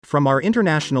From our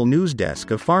international news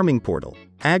desk of Farming Portal,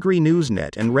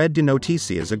 Agri-Newsnet and Red de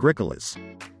Noticias Agrícolas.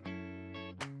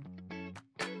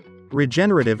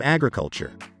 Regenerative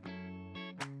agriculture.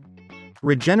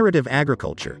 Regenerative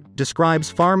agriculture describes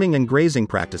farming and grazing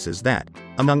practices that,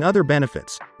 among other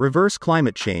benefits, reverse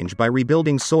climate change by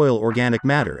rebuilding soil organic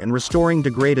matter and restoring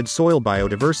degraded soil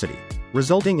biodiversity,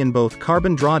 resulting in both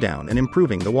carbon drawdown and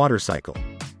improving the water cycle.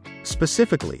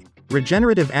 Specifically,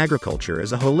 regenerative agriculture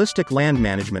is a holistic land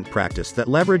management practice that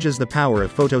leverages the power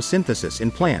of photosynthesis in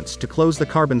plants to close the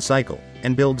carbon cycle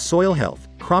and build soil health,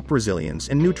 crop resilience,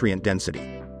 and nutrient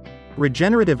density.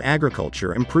 Regenerative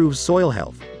agriculture improves soil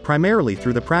health, primarily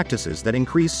through the practices that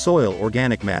increase soil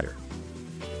organic matter.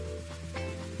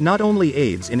 Not only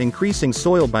aids in increasing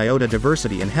soil biota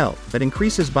diversity and health, but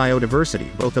increases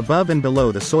biodiversity both above and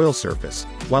below the soil surface,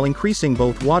 while increasing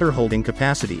both water holding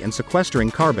capacity and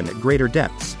sequestering carbon at greater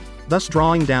depths, thus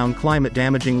drawing down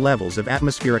climate-damaging levels of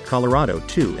atmospheric Colorado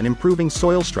II and improving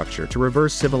soil structure to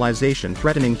reverse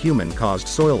civilization-threatening human-caused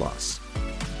soil loss.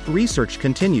 Research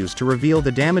continues to reveal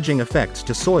the damaging effects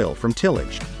to soil from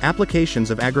tillage, applications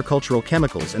of agricultural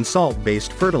chemicals and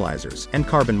salt-based fertilizers, and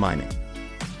carbon mining.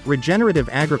 Regenerative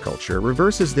agriculture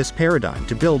reverses this paradigm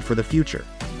to build for the future.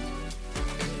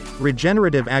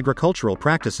 Regenerative agricultural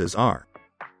practices are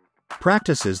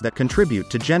practices that contribute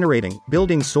to generating,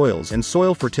 building soils and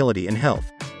soil fertility and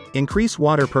health, increase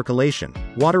water percolation,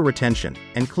 water retention,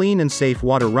 and clean and safe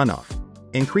water runoff,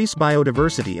 increase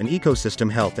biodiversity and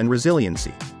ecosystem health and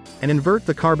resiliency, and invert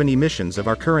the carbon emissions of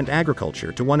our current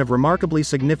agriculture to one of remarkably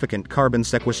significant carbon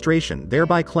sequestration,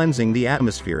 thereby cleansing the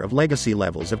atmosphere of legacy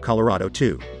levels of Colorado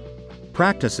II.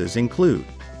 Practices include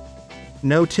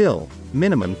no-till,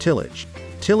 minimum tillage.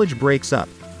 Tillage breaks up,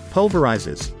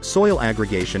 pulverizes, soil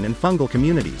aggregation and fungal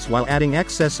communities while adding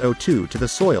excess O2 to the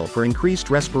soil for increased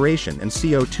respiration and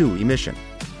CO2 emission.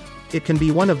 It can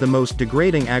be one of the most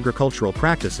degrading agricultural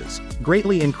practices,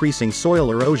 greatly increasing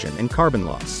soil erosion and carbon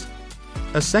loss.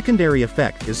 A secondary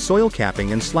effect is soil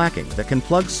capping and slacking that can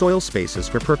plug soil spaces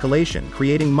for percolation,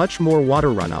 creating much more water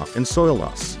runoff and soil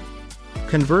loss.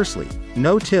 Conversely,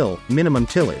 no-till, minimum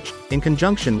tillage, in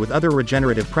conjunction with other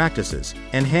regenerative practices,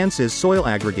 enhances soil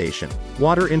aggregation,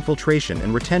 water infiltration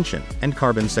and retention, and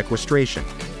carbon sequestration.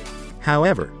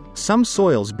 However, some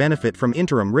soils benefit from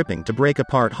interim ripping to break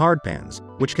apart hardpans,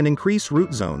 which can increase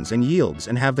root zones and yields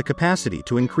and have the capacity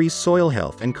to increase soil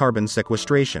health and carbon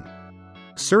sequestration.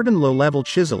 Certain low-level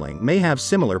chiseling may have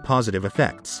similar positive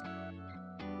effects.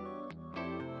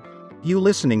 You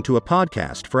listening to a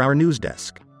podcast for our news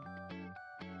desk.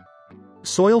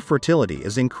 Soil fertility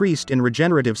is increased in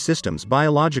regenerative systems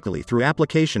biologically through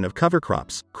application of cover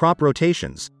crops, crop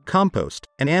rotations, compost,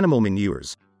 and animal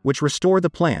manures, which restore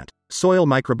the plant, soil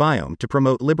microbiome to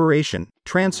promote liberation,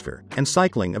 transfer, and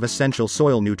cycling of essential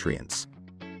soil nutrients.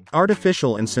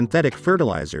 Artificial and synthetic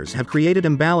fertilizers have created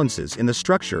imbalances in the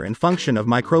structure and function of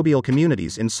microbial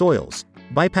communities in soils,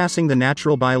 bypassing the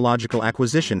natural biological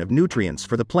acquisition of nutrients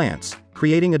for the plants,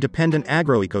 creating a dependent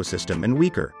agroecosystem and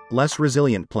weaker, less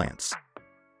resilient plants.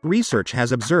 Research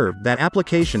has observed that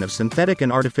application of synthetic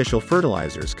and artificial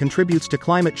fertilizers contributes to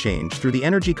climate change through the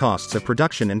energy costs of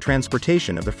production and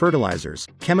transportation of the fertilizers,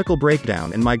 chemical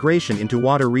breakdown and migration into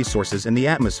water resources in the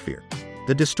atmosphere,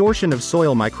 the distortion of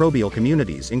soil microbial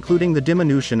communities including the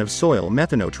diminution of soil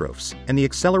methanotrophs, and the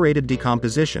accelerated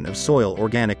decomposition of soil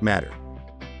organic matter.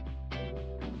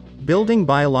 Building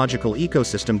biological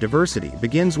ecosystem diversity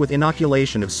begins with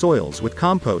inoculation of soils with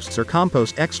composts or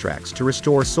compost extracts to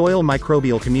restore soil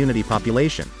microbial community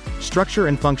population, structure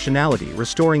and functionality,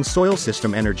 restoring soil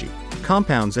system energy,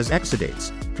 compounds as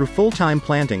exudates, through full-time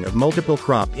planting of multiple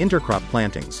crop intercrop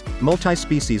plantings,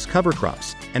 multi-species cover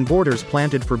crops, and borders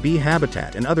planted for bee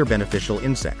habitat and other beneficial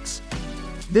insects.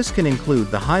 This can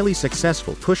include the highly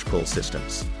successful push-pull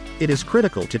systems. It is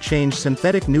critical to change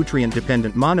synthetic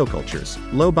nutrient-dependent monocultures,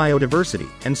 low biodiversity,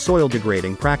 and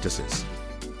soil-degrading practices.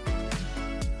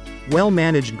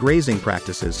 Well-managed grazing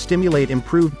practices stimulate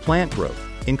improved plant growth,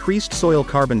 increased soil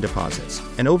carbon deposits,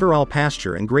 and overall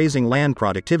pasture and grazing land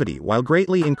productivity while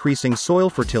greatly increasing soil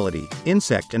fertility,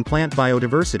 insect and plant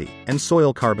biodiversity, and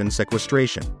soil carbon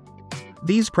sequestration.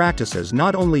 These practices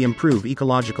not only improve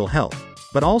ecological health,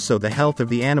 but also the health of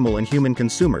the animal and human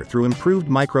consumer through improved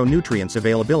micronutrients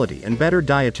availability and better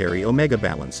dietary omega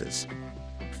balances.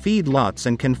 Feed lots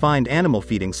and confined animal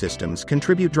feeding systems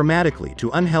contribute dramatically to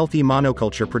unhealthy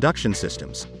monoculture production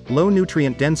systems, low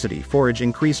nutrient density forage,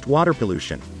 increased water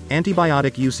pollution,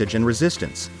 antibiotic usage and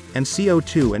resistance, and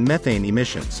CO2 and methane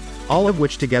emissions, all of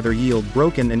which together yield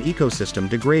broken and ecosystem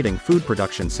degrading food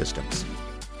production systems.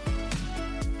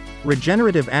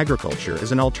 Regenerative agriculture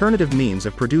is an alternative means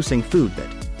of producing food that,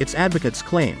 its advocates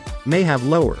claim, may have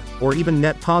lower, or even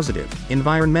net positive,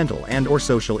 environmental and/or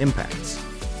social impacts.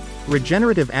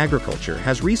 Regenerative agriculture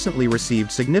has recently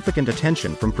received significant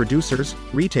attention from producers,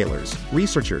 retailers,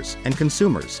 researchers, and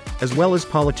consumers, as well as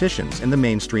politicians in the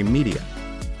mainstream media.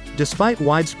 Despite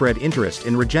widespread interest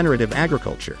in regenerative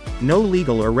agriculture, no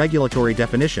legal or regulatory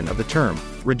definition of the term,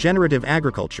 regenerative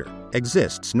agriculture,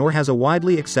 exists nor has a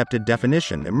widely accepted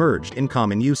definition emerged in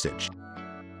common usage.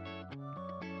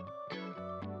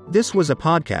 This was a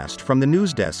podcast from the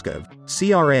news desk of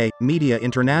CRA Media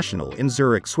International in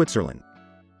Zurich, Switzerland.